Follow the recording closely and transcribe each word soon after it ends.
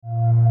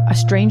a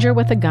stranger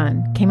with a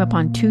gun came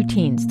upon two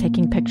teens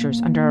taking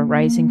pictures under a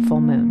rising full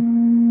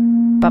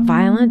moon. But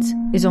violence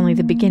is only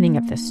the beginning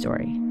of this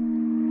story.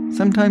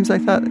 Sometimes I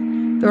thought,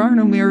 there are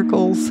no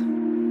miracles.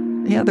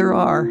 Yeah, there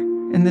are,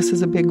 and this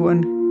is a big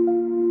one.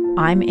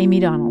 I'm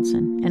Amy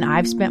Donaldson, and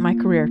I've spent my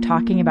career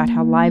talking about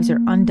how lives are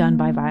undone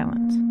by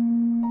violence.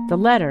 The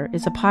Letter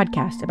is a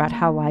podcast about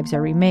how lives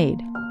are remade.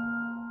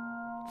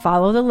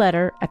 Follow The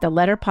Letter at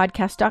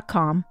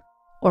theletterpodcast.com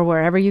or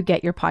wherever you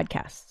get your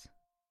podcasts.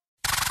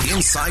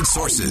 Inside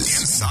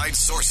Sources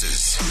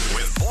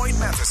with Boyd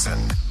Matheson.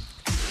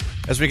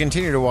 As we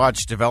continue to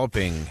watch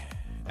developing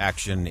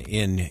action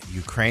in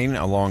Ukraine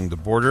along the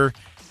border,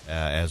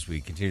 as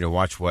we continue to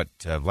watch what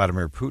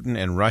Vladimir Putin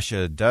and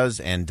Russia does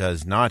and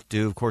does not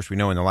do. Of course, we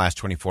know in the last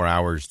 24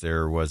 hours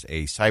there was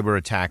a cyber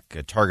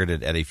attack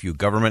targeted at a few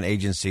government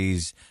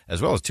agencies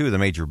as well as two of the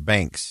major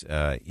banks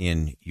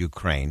in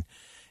Ukraine.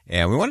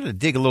 And we wanted to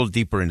dig a little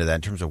deeper into that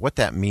in terms of what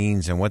that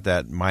means and what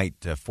that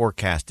might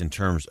forecast in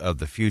terms of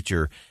the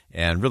future.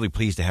 And really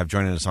pleased to have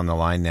joining us on the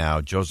line now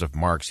Joseph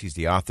Marks. He's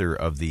the author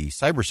of the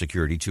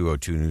Cybersecurity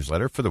 202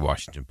 newsletter for the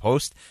Washington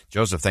Post.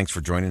 Joseph, thanks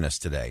for joining us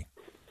today.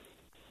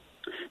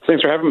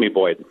 Thanks for having me,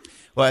 Boyd.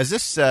 Well, as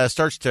this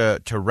starts to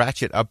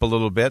ratchet up a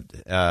little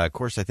bit, of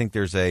course, I think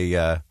there's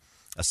a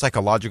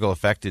psychological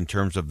effect in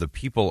terms of the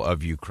people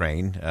of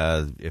Ukraine.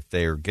 If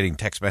they're getting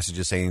text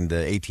messages saying the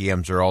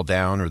ATMs are all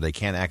down or they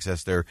can't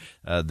access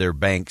their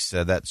banks,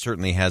 that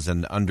certainly has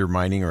an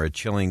undermining or a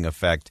chilling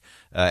effect.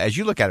 As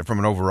you look at it from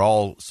an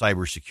overall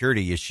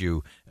cybersecurity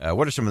issue,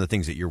 what are some of the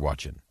things that you're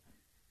watching?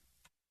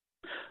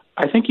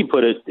 I think you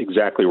put it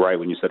exactly right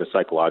when you said a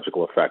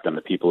psychological effect on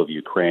the people of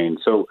Ukraine.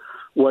 So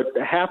what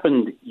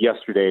happened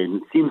yesterday,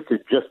 and seems to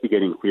just be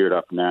getting cleared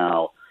up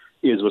now,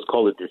 is what's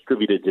called a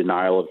distributed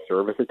denial of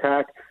service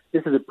attack.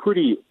 This is a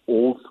pretty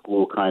old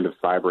school kind of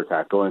cyber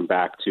attack going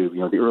back to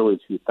the early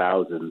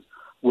 2000s,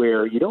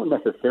 where you don't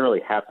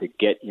necessarily have to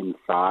get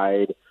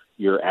inside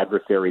your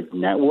adversary's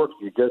network.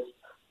 You just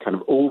kind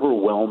of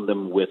overwhelm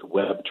them with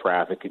web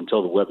traffic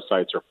until the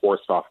websites are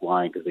forced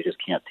offline because they just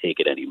can't take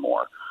it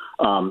anymore.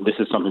 This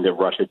is something that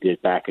Russia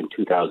did back in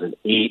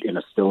 2008 in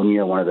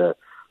Estonia, one of the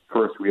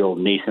first real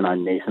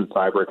nation-on-nation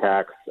cyber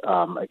attacks,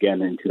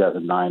 again in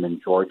 2009 in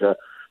Georgia.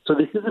 So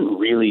this isn't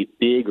really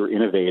big or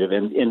innovative,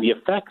 and the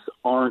effects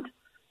aren't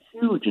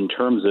huge in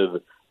terms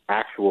of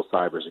actual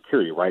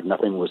cybersecurity, right?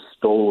 Nothing was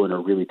stolen or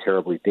really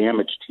terribly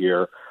damaged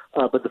here,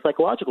 but the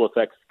psychological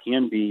effects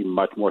can be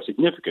much more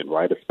significant,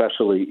 right?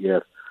 Especially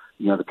if,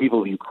 the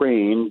people of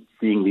Ukraine,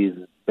 seeing these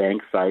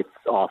bank sites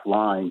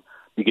offline,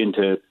 begin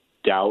to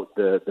doubt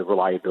the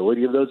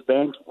reliability of those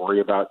banks, worry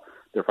about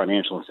their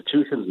financial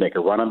institutions, make a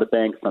run on the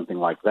bank, something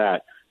like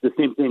that. The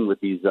same thing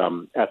with these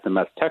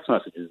SMS text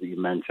messages that you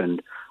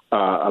mentioned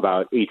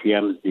about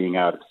ATMs being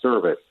out of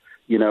service.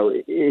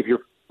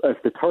 If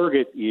the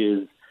target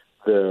is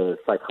the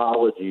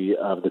psychology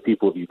of the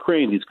people of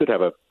Ukraine, these could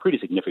have a pretty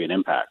significant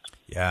impact.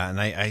 Yeah, and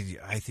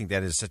I think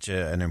that is such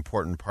an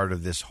important part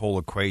of this whole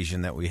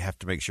equation that we have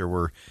to make sure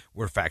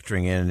we're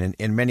factoring in. And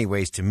in many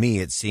ways, to me,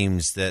 it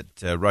seems that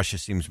Russia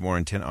seems more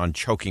intent on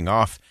choking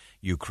off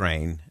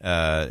Ukraine,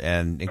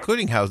 and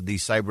including how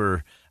these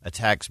cyber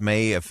attacks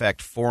may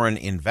affect foreign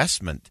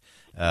investment.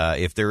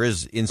 If there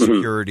is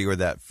insecurity or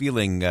that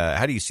feeling,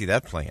 how do you see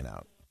that playing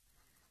out?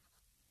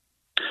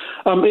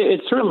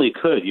 It certainly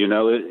could.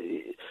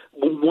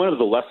 One of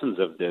the lessons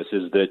of this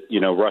is that,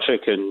 Russia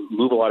can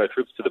move a lot of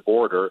troops to the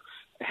border,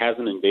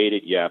 hasn't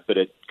invaded yet, but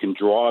it can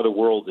draw the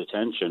world's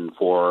attention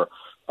for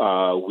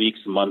weeks,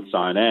 months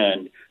on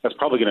end. That's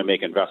probably going to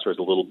make investors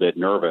a little bit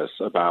nervous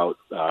about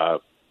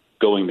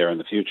going there in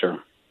the future.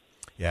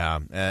 Yeah,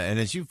 and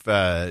as you've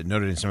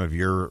noted in some of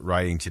your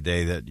writing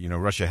today, that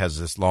Russia has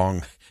this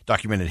long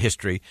documented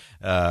history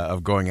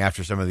of going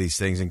after some of these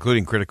things,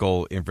 including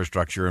critical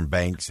infrastructure and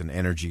banks and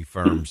energy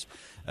firms.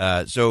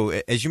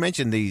 So, as you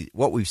mentioned,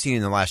 what we've seen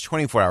in the last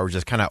 24 hours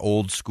is kind of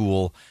old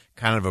school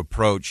kind of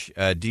approach.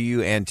 Do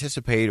you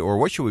anticipate, or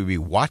what should we be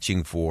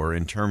watching for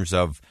in terms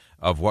of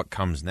what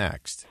comes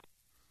next?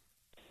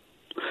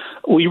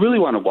 What you really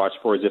want to watch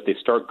for is if they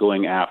start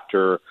going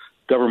after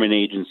government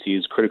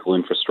agencies, critical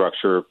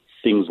infrastructure,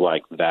 things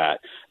like that.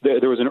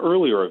 There was an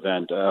earlier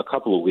event a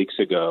couple of weeks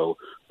ago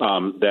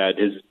that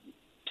is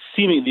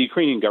seeming the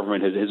Ukrainian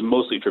government has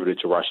mostly attributed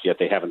to Russia, yet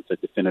they haven't said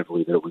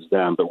definitively that it was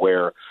them, but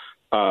where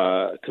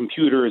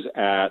computers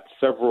at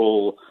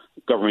several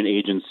government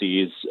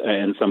agencies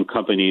and some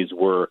companies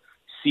were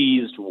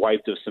seized,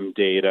 wiped of some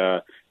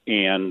data,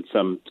 and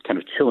some kind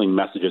of chilling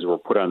messages were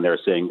put on there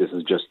saying this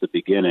is just the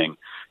beginning.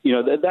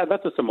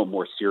 That's a somewhat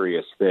more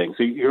serious thing.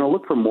 So you're going to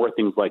look for more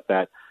things like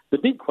that. The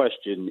big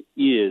question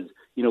is,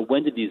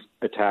 when did these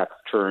attacks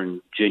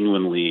turn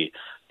genuinely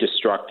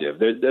destructive?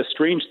 The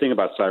strange thing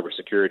about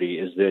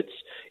cybersecurity is that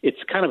it's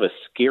kind of a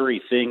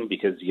scary thing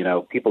because,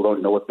 people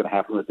don't know what's going to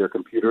happen with their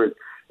computers.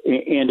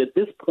 And at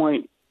this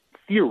point,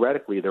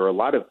 theoretically, there are a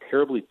lot of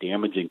terribly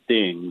damaging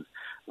things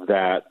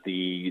that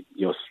the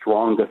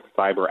strongest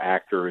cyber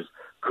actors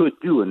could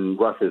do, and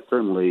Russia is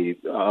certainly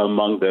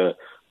among the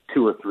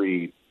two or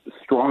three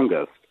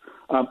strongest.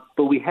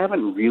 But we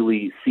haven't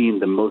really seen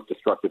the most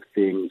destructive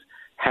things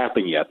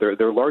happen yet.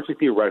 They're largely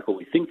theoretical.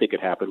 We think they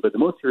could happen, but the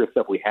most serious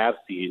stuff we have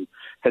seen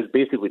has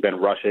basically been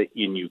Russia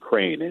in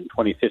Ukraine. In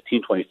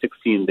 2015,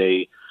 2016,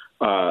 they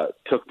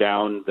took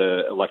down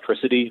the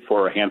electricity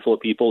for a handful of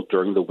people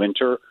during the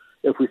winter.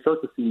 If we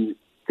start to see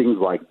things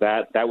like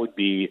that, that would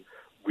be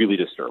really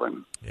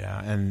disturbing. Yeah,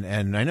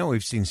 and I know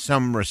we've seen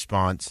some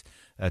response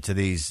to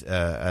these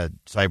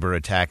cyber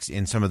attacks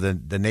in some of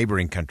the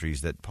neighboring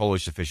countries, that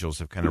Polish officials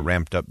have kind of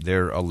ramped up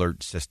their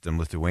alert system.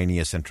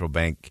 Lithuania Central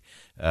Bank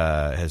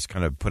has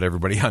kind of put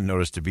everybody on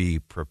notice to be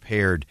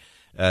prepared.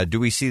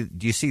 Do you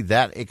see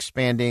that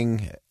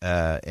expanding,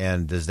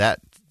 and does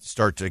that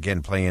start to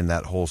again play in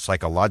that whole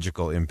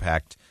psychological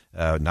impact,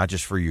 not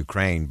just for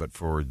Ukraine but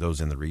for those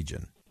in the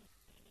region?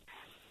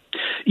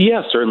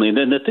 Yeah, certainly. And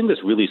then the thing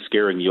that's really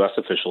scaring U.S.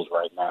 officials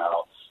right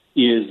now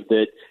is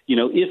that,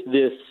 if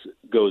this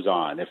goes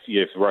on,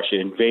 if Russia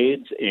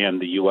invades and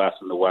the U.S.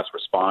 and the West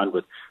respond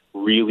with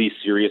really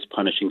serious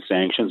punishing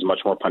sanctions, much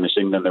more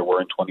punishing than there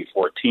were in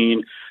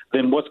 2014,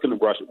 then what's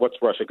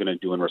Russia going to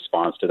do in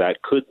response to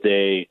that? Could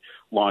they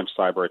launch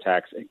cyber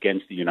attacks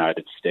against the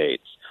United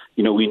States?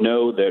 We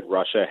know that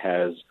Russia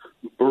has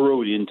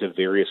burrowed into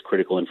various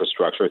critical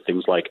infrastructure,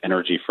 things like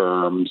energy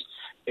firms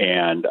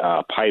and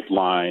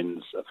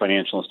pipelines,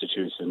 financial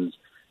institutions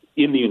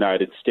in the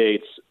United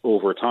States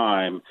over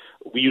time.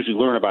 We usually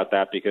learn about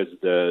that because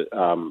the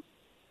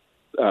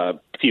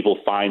people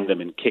find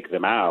them and kick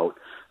them out.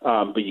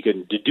 But you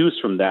can deduce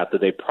from that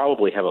they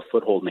probably have a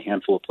foothold in a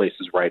handful of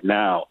places right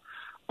now.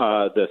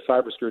 The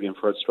Cybersecurity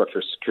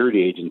Infrastructure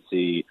Security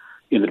Agency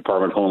in the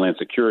Department of Homeland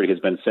Security has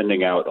been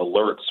sending out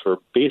alerts for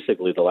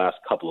basically the last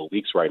couple of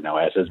weeks right now,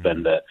 as has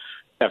been the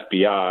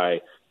FBI,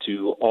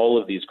 to all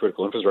of these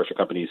critical infrastructure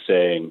companies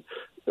saying,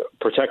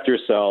 protect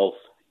yourself,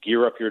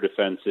 gear up your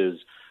defenses,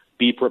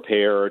 be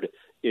prepared.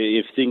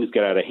 If things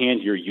get out of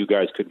hand here, you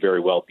guys could very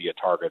well be a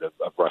target of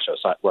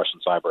Russian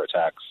cyber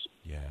attacks.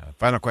 Yeah.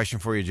 Final question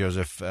for you,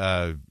 Joseph.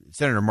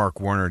 Senator Mark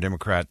Warner,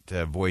 Democrat,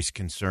 voiced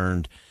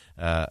concerns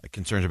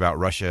about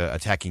Russia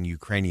attacking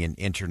Ukrainian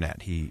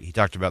internet. He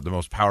talked about the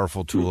most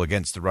powerful tool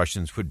against the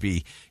Russians would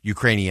be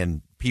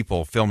Ukrainian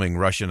people filming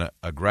Russian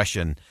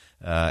aggression,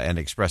 and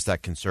expressed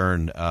that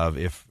concern of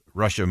if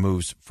Russia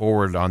moves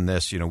forward on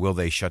this, will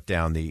they shut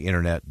down the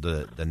internet,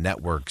 the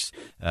networks?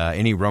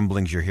 Any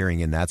rumblings you're hearing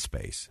in that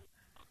space?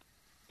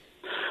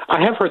 I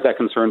have heard that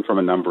concern from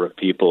a number of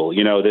people.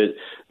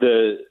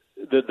 The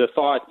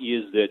thought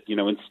is that,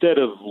 instead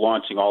of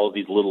launching all of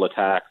these little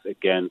attacks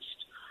against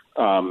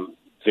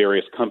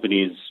various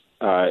companies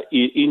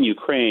in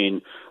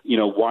Ukraine,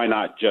 why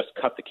not just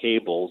cut the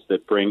cables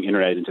that bring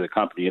internet into the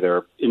country?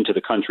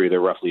 There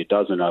are roughly a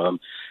dozen of them,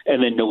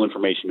 and then no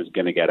information is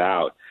going to get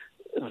out.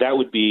 That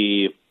would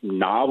be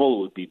novel,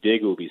 it would be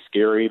big, it would be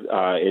scary.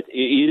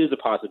 It is a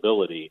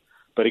possibility,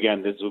 but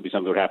again, this would be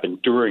something that would happen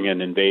during an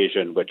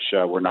invasion, which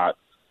we're not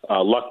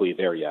luckily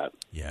there yet.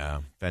 Yeah,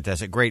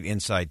 fantastic. Great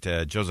insight,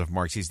 Joseph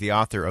Marks. He's the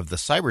author of the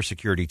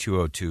Cybersecurity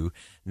 202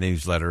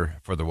 newsletter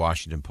for the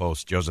Washington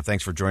Post. Joseph,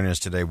 thanks for joining us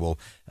today. We'll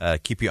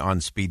keep you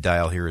on speed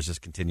dial here as this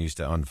continues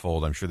to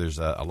unfold. I'm sure there's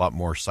a lot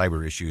more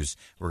cyber issues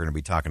we're going to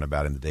be talking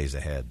about in the days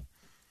ahead.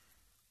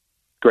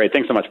 Great.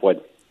 Thanks so much,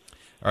 Boyd.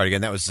 All right,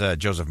 again, that was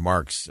Joseph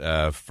Marks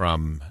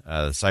from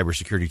the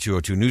Cybersecurity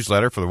 202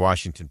 newsletter for the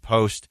Washington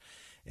Post.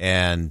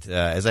 And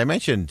as I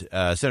mentioned,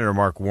 Senator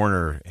Mark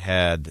Warner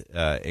had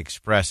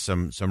expressed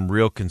some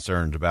real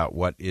concerns about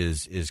what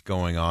is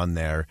going on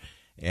there.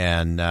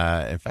 And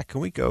in fact,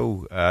 can we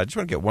go? I just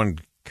want to get one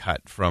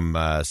cut from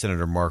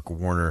Senator Mark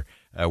Warner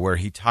where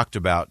he talked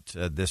about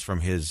this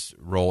from his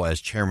role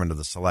as chairman of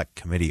the Select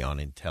Committee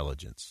on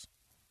Intelligence.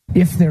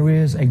 If there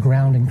is a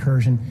ground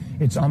incursion,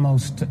 it's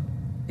almost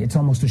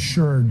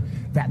assured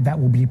that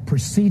will be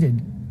preceded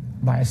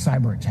by a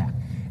cyber attack,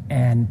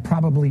 and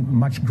probably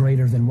much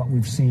greater than what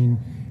we've seen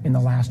in the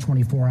last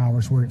 24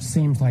 hours, where it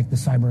seems like the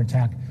cyber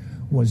attack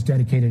was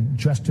dedicated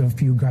just to a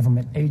few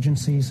government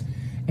agencies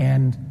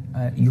and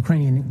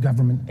Ukrainian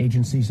government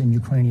agencies and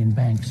Ukrainian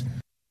banks.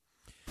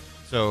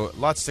 So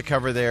lots to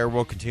cover there.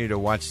 We'll continue to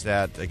watch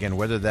that. Again,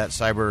 whether that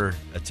cyber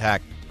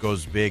attack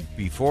goes big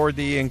before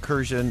the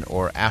incursion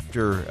or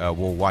after,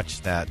 we'll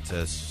watch that.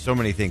 So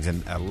many things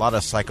and a lot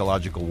of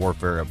psychological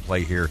warfare at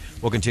play here.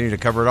 We'll continue to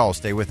cover it all.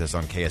 Stay with us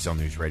on KSL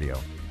News Radio.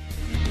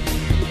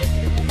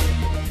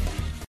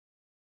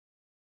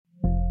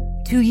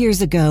 2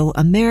 years ago,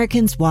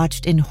 Americans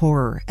watched in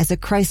horror as a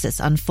crisis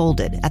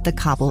unfolded at the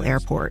Kabul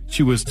airport.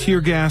 She was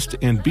tear-gassed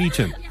and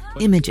beaten.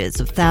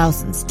 Images of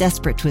thousands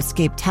desperate to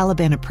escape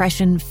Taliban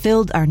oppression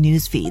filled our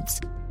news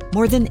feeds.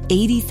 More than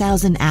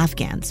 80,000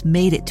 Afghans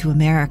made it to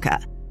America.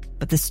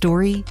 But the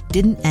story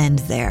didn't end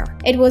there.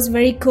 It was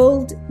very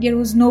cold. There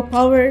was no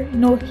power,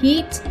 no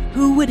heat.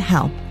 Who would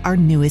help our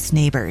newest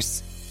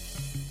neighbors?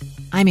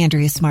 I'm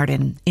Andrea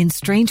Smartin. In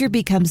Stranger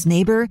Becomes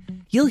Neighbor,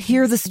 you'll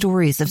hear the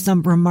stories of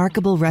some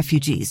remarkable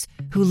refugees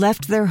who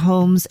left their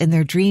homes and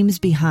their dreams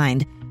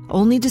behind,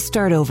 only to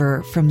start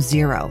over from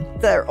zero.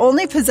 Their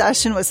only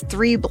possession was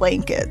 3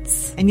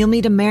 blankets. And you'll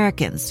meet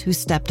Americans who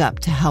stepped up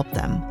to help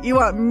them. You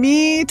want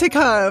me to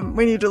come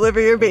when you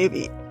deliver your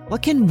baby.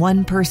 What can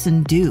one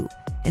person do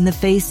in the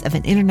face of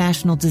an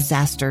international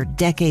disaster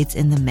decades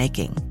in the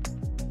making?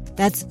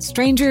 That's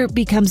Stranger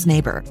Becomes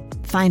Neighbor.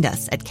 Find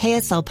us at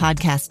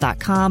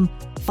kslpodcast.com.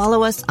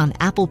 Follow us on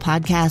Apple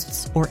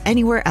Podcasts or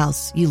anywhere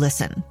else you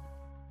listen.